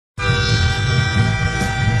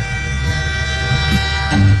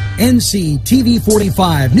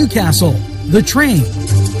NCTV45 Newcastle, The Train.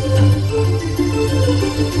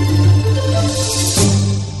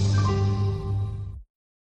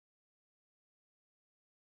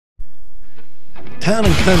 Town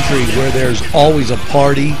and country where there's always a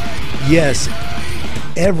party. Yes,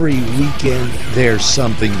 every weekend there's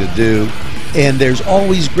something to do, and there's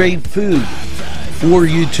always great food for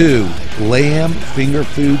you too. Lamb, finger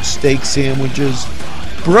food, steak sandwiches,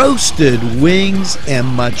 roasted wings, and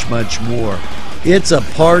much, much more. It's a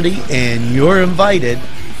party and you're invited.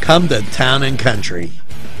 Come to Town and Country.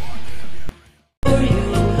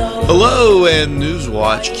 Hello, and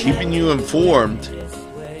NewsWatch, keeping you informed.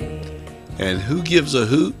 And who gives a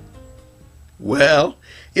hoot? Well,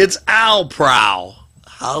 it's Owl Prowl.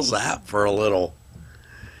 How's that for a little?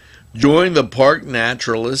 Join the park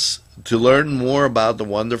naturalists to learn more about the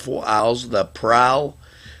wonderful owls that prowl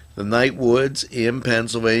the night woods in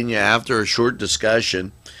Pennsylvania. After a short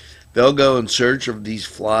discussion, they'll go in search of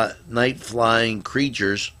these night-flying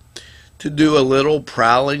creatures to do a little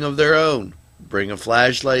prowling of their own. Bring a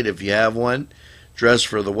flashlight if you have one. Dress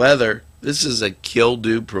for the weather. This is a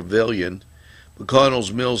Kildew Pavilion,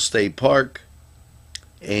 McConnell's Mills State Park,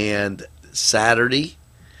 and Saturday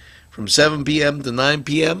from 7 p.m. to 9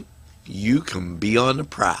 p.m. you can be on the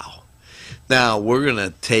prowl. Now we're going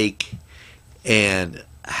to take and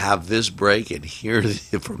have this break and hear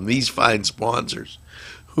from these fine sponsors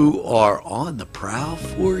who are on the prowl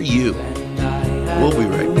for you. We'll be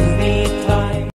right back.